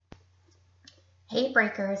Hey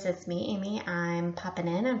Breakers, it's me, Amy. I'm popping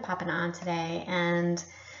in and popping on today, and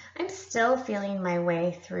I'm still feeling my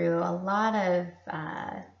way through a lot of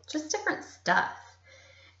just different stuff.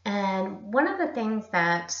 And one of the things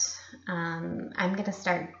that I'm going to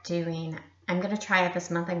start doing, I'm going to try it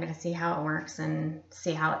this month. I'm going to see how it works and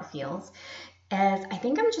see how it feels. Is I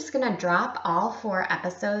think I'm just going to drop all 4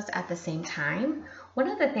 episodes at the same time. One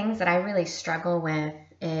of the things that I really struggle with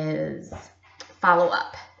is follow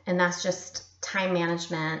up, and that's just time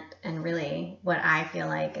management and really what I feel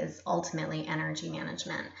like is ultimately energy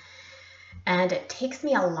management. And it takes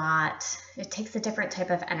me a lot, it takes a different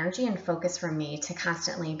type of energy and focus from me to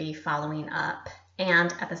constantly be following up.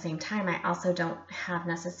 And at the same time, I also don't have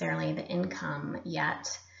necessarily the income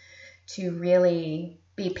yet to really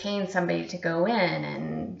be paying somebody to go in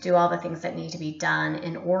and do all the things that need to be done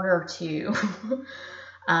in order to,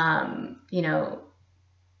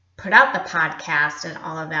 put out the podcast and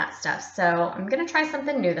all of that stuff. So I'm going to try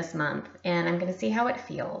something new this month, and I'm going to see how it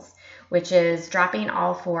feels, which is dropping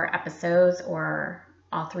all 4 episodes or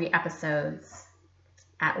all 3 episodes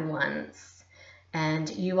at once. And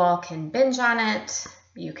you all can binge on it.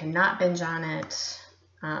 You cannot binge on it.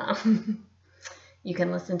 You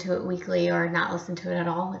can listen to it weekly or not listen to it at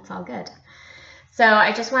all. It's all good. So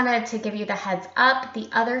I just wanted to give you the heads up. The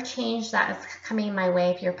other change that is coming my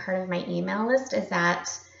way, if you're part of my email list, is that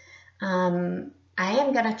I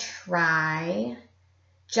am going to try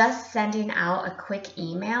just sending out a quick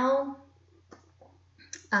email,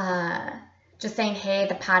 just saying, hey,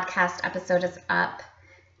 the podcast episode is up,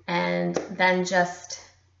 and then just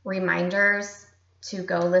reminders to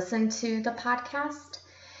go listen to the podcast.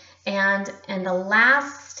 And in the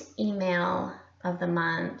last email of the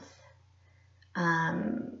month,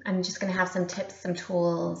 I'm just going to have some tips, some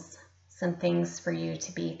tools, some things for you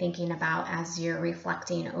to be thinking about as you're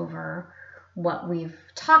reflecting over what we've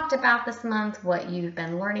talked about this month, what you've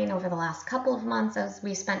been learning over the last couple of months as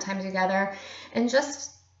we spent time together, and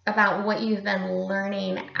just about what you've been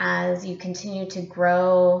learning as you continue to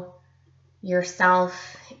grow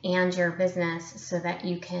yourself and your business so that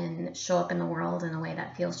you can show up in the world in a way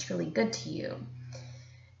that feels truly good to you.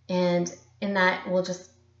 And in that,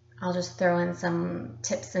 I'll just throw in some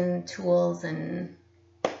tips and tools and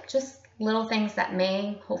just little things that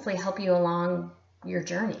may hopefully help you along your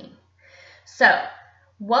journey. So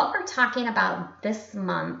what we're talking about this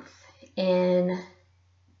month in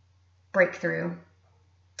Breakthrough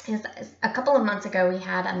is a couple of months ago, we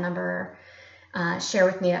had a member share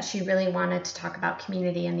with me that she really wanted to talk about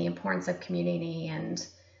community and the importance of community, and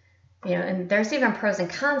and there's even pros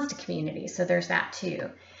and cons to community, so there's that too.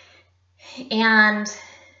 And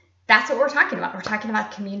that's what we're talking about. We're talking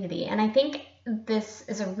about community. And I think this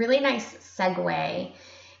is a really nice segue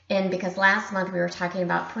in, because last month we were talking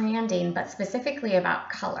about branding, but specifically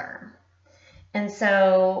about color. And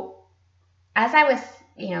so as I was,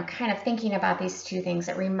 kind of thinking about these two things,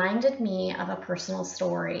 it reminded me of a personal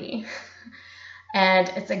story. And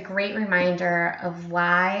it's a great reminder of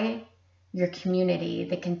why your community,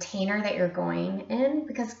 the container that you're going in,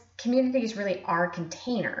 because communities really are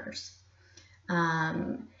containers.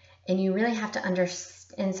 And you really have to understand,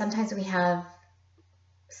 and sometimes we have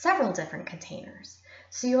several different containers.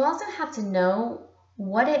 So you also have to know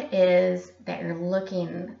what it is that you're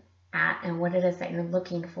looking at and what it is that you're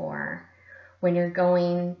looking for when you're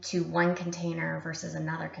going to one container versus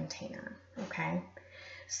another container, okay?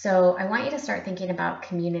 So I want you to start thinking about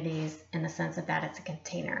communities in the sense of that it's a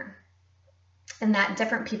container, and that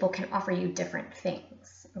different people can offer you different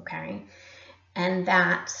things, okay? And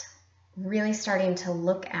that really starting to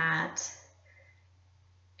look at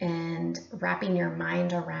and wrapping your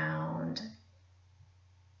mind around,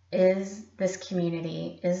 is this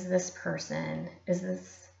community, is this person, is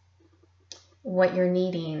this what you're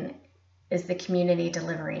needing? Is the community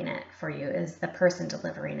delivering it for you? Is the person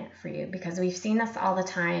delivering it for you? Because we've seen this all the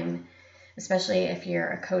time, especially if you're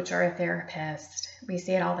a coach or a therapist. We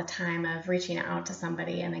see it all the time of reaching out to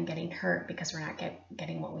somebody and then getting hurt because we're not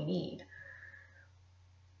getting what we need.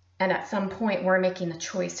 And at some point, we're making the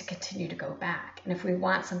choice to continue to go back. And if we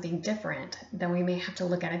want something different, then we may have to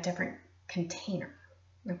look at a different container,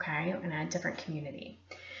 okay, and a different community.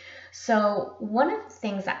 So one of the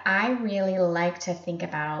things that I really like to think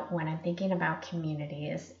about when I'm thinking about community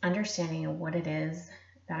is understanding what it is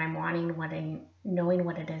that I'm wanting, knowing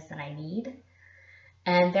what it is that I need.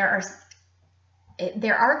 And there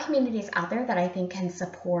are communities out there that I think can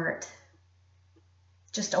support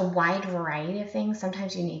just a wide variety of things.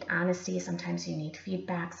 Sometimes you need honesty, sometimes you need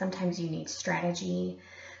feedback, sometimes you need strategy,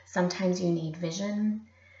 sometimes you need vision,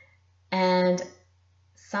 and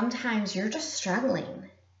sometimes you're just struggling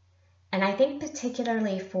And I think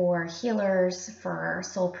particularly for healers, for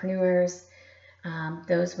soulpreneurs,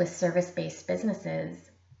 those with service-based businesses,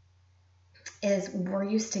 is we're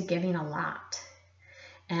used to giving a lot.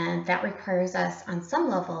 And that requires us on some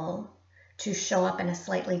level to show up in a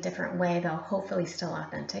slightly different way, though hopefully still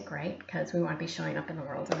authentic, right? Because we want to be showing up in the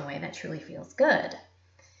world in a way that truly feels good.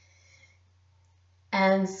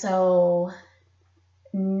 And so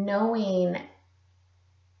knowing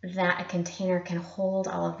that a container can hold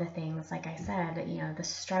all of the things, like I said, the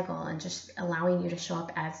struggle, and just allowing you to show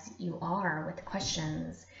up as you are with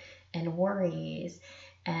questions and worries,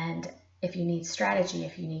 and if you need strategy,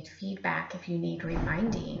 if you need feedback, if you need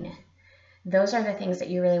reminding, those are the things that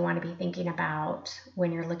you really want to be thinking about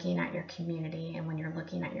when you're looking at your community and when you're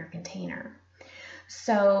looking at your container.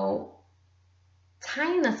 So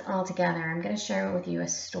tying this all together, I'm going to share with you a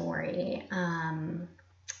story.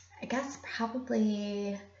 I guess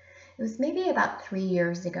probably it was maybe about 3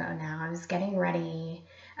 years ago now. I was getting ready.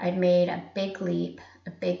 I'd made a big leap,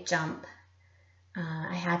 a big jump.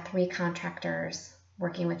 I had 3 contractors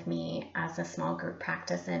working with me as a small group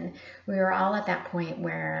practice, and we were all at that point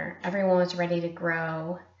where everyone was ready to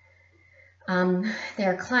grow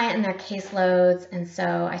their client and their caseloads. And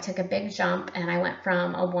so I took a big jump, and I went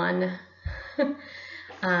from a one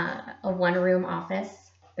room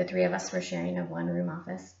office. The 3 of us were sharing a 1 room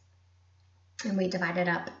office, and we divided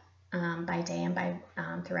up by day and by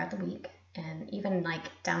throughout the week, and even like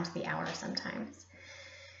down to the hour sometimes.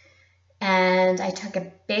 And I took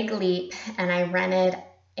a big leap, and I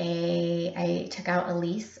took out a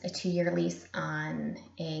lease, a 2-year lease on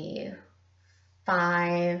a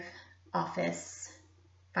 5 office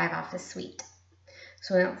suite.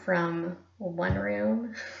 So we went from 1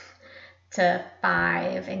 room to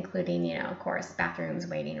 5, including, of course, bathrooms,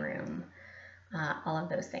 waiting room, all of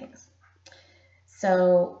those things.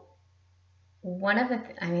 So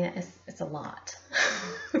it's a lot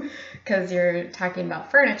because you're talking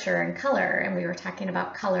about furniture and color, and we were talking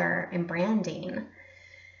about color and branding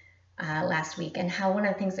last week, and how one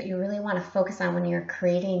of the things that you really want to focus on when you're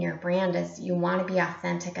creating your brand is you want to be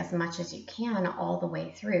authentic as much as you can all the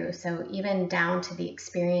way through. So even down to the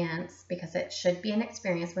experience, because it should be an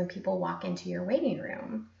experience when people walk into your waiting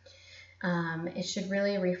room. It should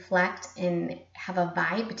really reflect and have a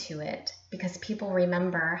vibe to it, because people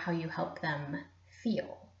remember how you help them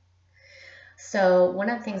feel. So one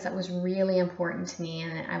of the things that was really important to me,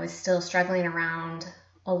 and I was still struggling around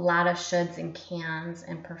a lot of shoulds and cans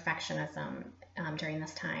and perfectionism during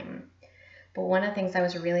this time, but one of the things I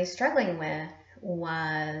was really struggling with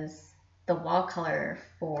was the wall color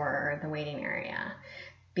for the waiting area.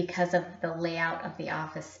 Because of the layout of the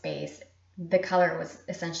office space, the color was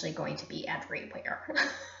essentially going to be everywhere,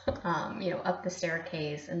 up the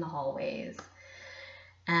staircase, in the hallways.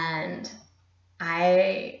 And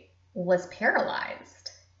I was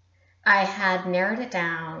paralyzed. I had narrowed it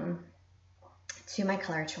down to my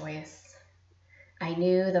color choice. I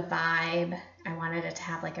knew the vibe. I wanted it to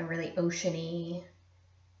have like a really oceany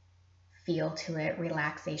feel to it,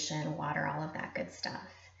 relaxation, water, all of that good stuff.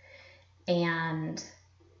 And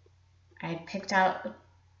I picked out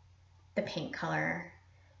the paint color,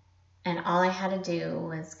 and all I had to do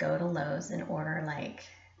was go to Lowe's and order like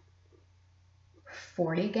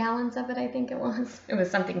 40 gallons of it, I think it was. It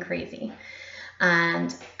was something crazy.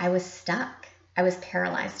 And I was stuck. I was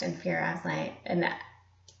paralyzed in fear. I was like, and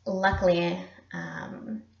luckily,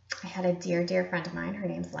 I had a dear, dear friend of mine. Her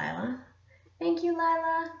name's Lila. Thank you,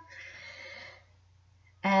 Lila.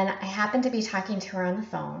 And I happened to be talking to her on the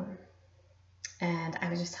phone, and I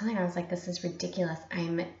was just telling her, I was like, this is ridiculous.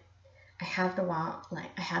 I have the wall,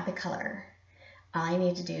 I have the color. All I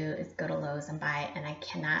need to do is go to Lowe's and buy it, and I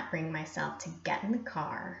cannot bring myself to get in the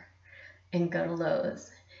car and go to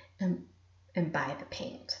Lowe's and buy the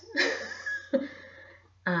paint.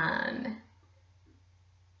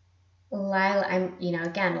 Lila,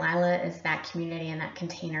 Lila is that community and that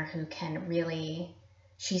container who can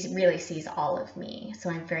she really sees all of me.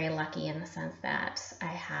 So I'm very lucky in the sense that I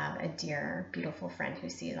have a dear, beautiful friend who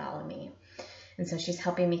sees all of me. And so she's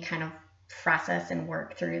helping me kind of process and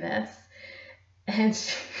work through this. And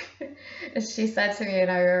she said to me,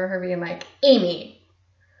 and I remember her being like, Amy,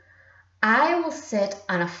 I will sit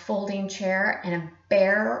on a folding chair in a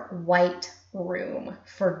bare white room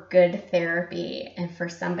for good therapy and for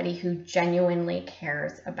somebody who genuinely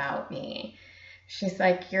cares about me. She's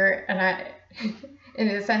like, and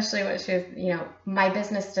essentially what she was, my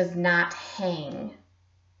business does not hang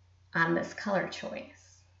on this color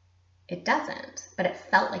choice. It doesn't, but it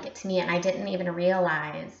felt like it to me, and I didn't even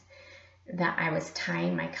realize that I was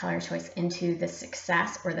tying my color choice into the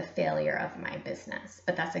success or the failure of my business.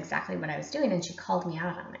 But that's exactly what I was doing, and she called me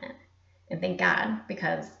out on it. And thank God,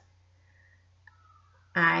 because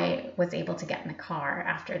I was able to get in the car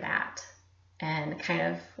after that and kind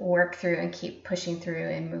of work through and keep pushing through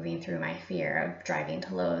and moving through my fear of driving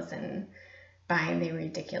to Lowe's and buying the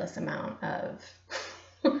ridiculous amount of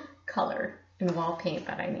color and wall paint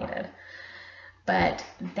that I needed. But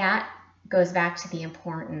that goes back to the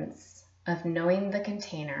importance of knowing the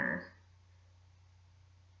container,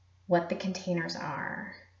 what the containers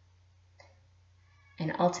are,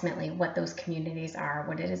 and ultimately what those communities are,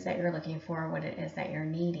 what it is that you're looking for, what it is that you're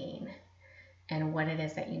needing, and what it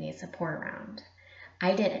is that you need support around.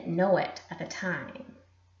 I didn't know it at the time,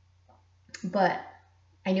 but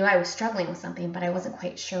I knew I was struggling with something, but I wasn't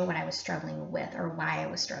quite sure what I was struggling with or why I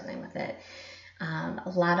was struggling with it. A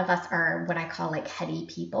lot of us are what I call like heady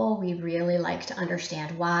people. We really like to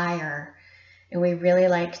understand why, and we really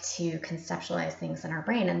like to conceptualize things in our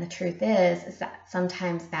brain. And the truth is that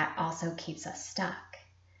sometimes that also keeps us stuck.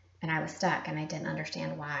 And I was stuck and I didn't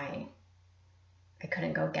understand why I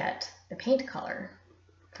couldn't go get the paint color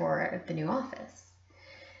for the new office.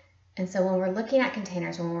 And so when we're looking at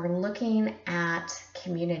containers, when we're looking at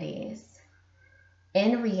communities,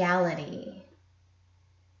 in reality,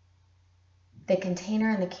 the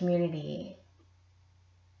container and the community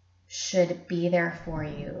should be there for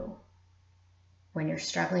you when you're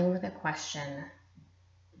struggling with a question,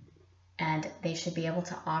 and they should be able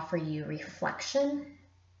to offer you reflection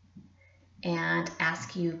and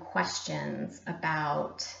ask you questions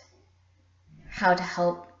about how to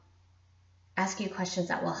help, ask you questions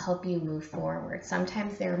that will help you move forward.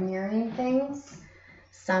 Sometimes they're mirroring things.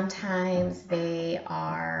 Sometimes they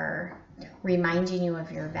are reminding you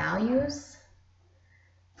of your values.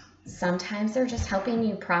 Sometimes they're just helping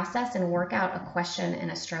you process and work out a question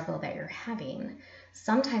and a struggle that you're having.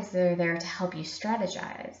 Sometimes they're there to help you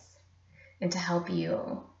strategize and to help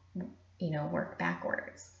you, work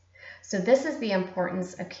backwards. So this is the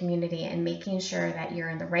importance of community and making sure that you're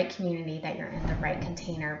in the right community, that you're in the right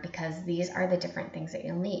container, because these are the different things that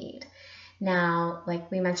you'll need. Now,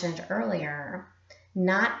 like we mentioned earlier,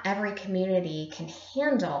 not every community can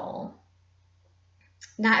handle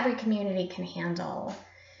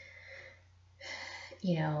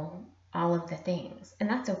all of the things, and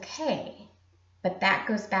that's okay. But that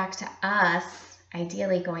goes back to us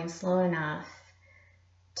ideally going slow enough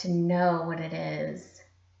to know what it is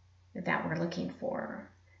that we're looking for.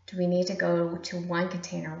 Do we need to go to one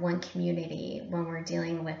container, one community when we're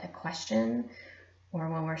dealing with a question or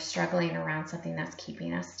when we're struggling around something that's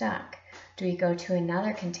keeping us stuck? Do we go to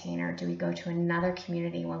another container? Do we go to another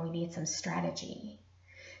community when we need some strategy?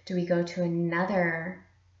 Do we go to another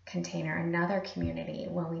container, another community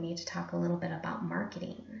when we need to talk a little bit about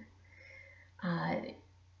marketing?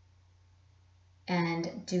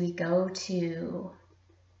 And do we go to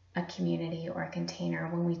a community or a container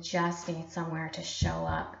when we just need somewhere to show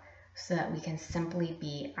up so that we can simply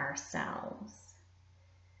be ourselves?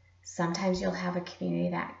 Sometimes you'll have a community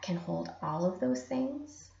that can hold all of those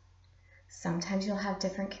things. Sometimes you'll have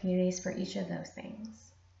different communities for each of those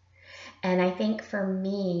things. And I think for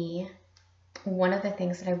me, one of the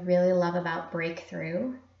things that I really love about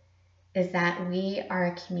Breakthrough is that we are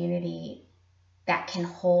a community that can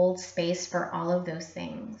hold space for all of those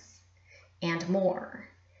things and more.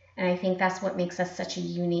 And I think that's what makes us such a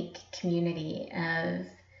unique community of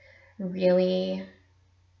really,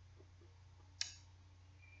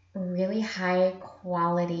 really high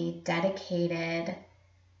quality, dedicated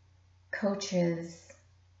coaches,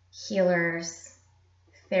 healers,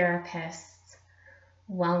 therapists,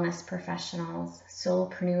 wellness professionals,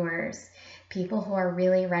 soulpreneurs, people who are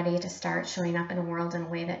really ready to start showing up in a world in a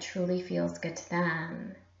way that truly feels good to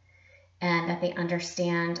them, and that they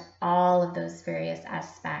understand all of those various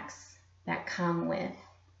aspects that come with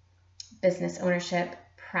business ownership,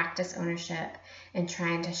 practice ownership, and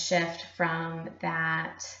trying to shift from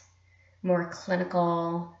that more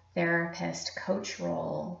clinical therapist coach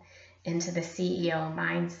role into the CEO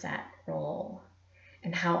mindset role,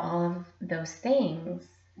 and how all of those things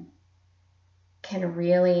can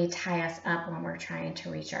really tie us up when we're trying to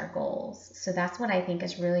reach our goals. So that's what I think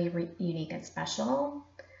is really unique and special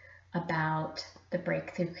about the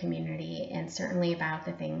Breakthrough community, and certainly about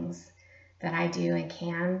the things that I do and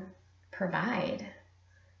can provide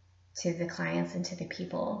to the clients and to the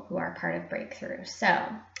people who are part of Breakthrough. So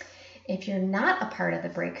if you're not a part of the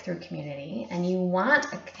Breakthrough community and you want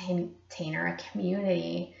a container, a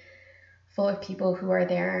community full of people who are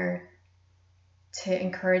there to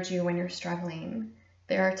encourage you when you're struggling,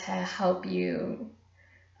 there to help you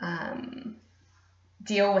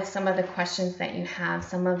deal with some of the questions that you have,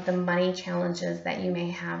 some of the money challenges that you may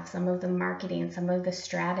have, some of the marketing, some of the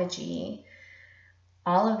strategy,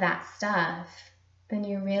 all of that stuff, then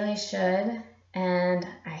you really should, and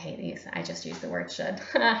I just use the word should.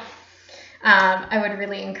 I would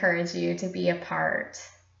really encourage you to be a part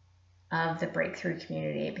of the breakthrough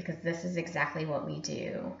community, because this is exactly what we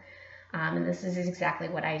do. And this is exactly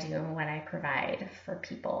what I do and what I provide for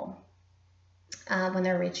people when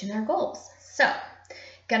they're reaching their goals. So,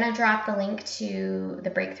 gonna drop the link to the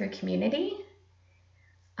breakthrough community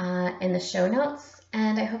in the show notes,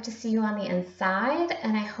 and I hope to see you on the inside,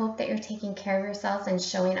 and I hope that you're taking care of yourselves and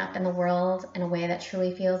showing up in the world in a way that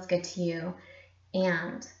truly feels good to you.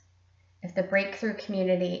 And if the breakthrough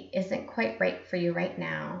community isn't quite right for you right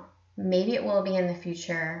now, maybe it will be in the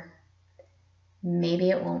future, maybe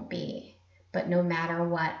it won't be. But no matter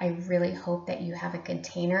what, I really hope that you have a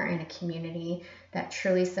container and a community that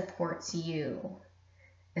truly supports you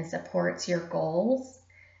and supports your goals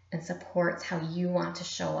and supports how you want to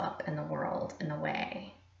show up in the world in a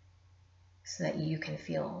way so that you can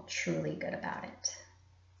feel truly good about it.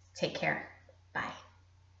 Take care. Bye.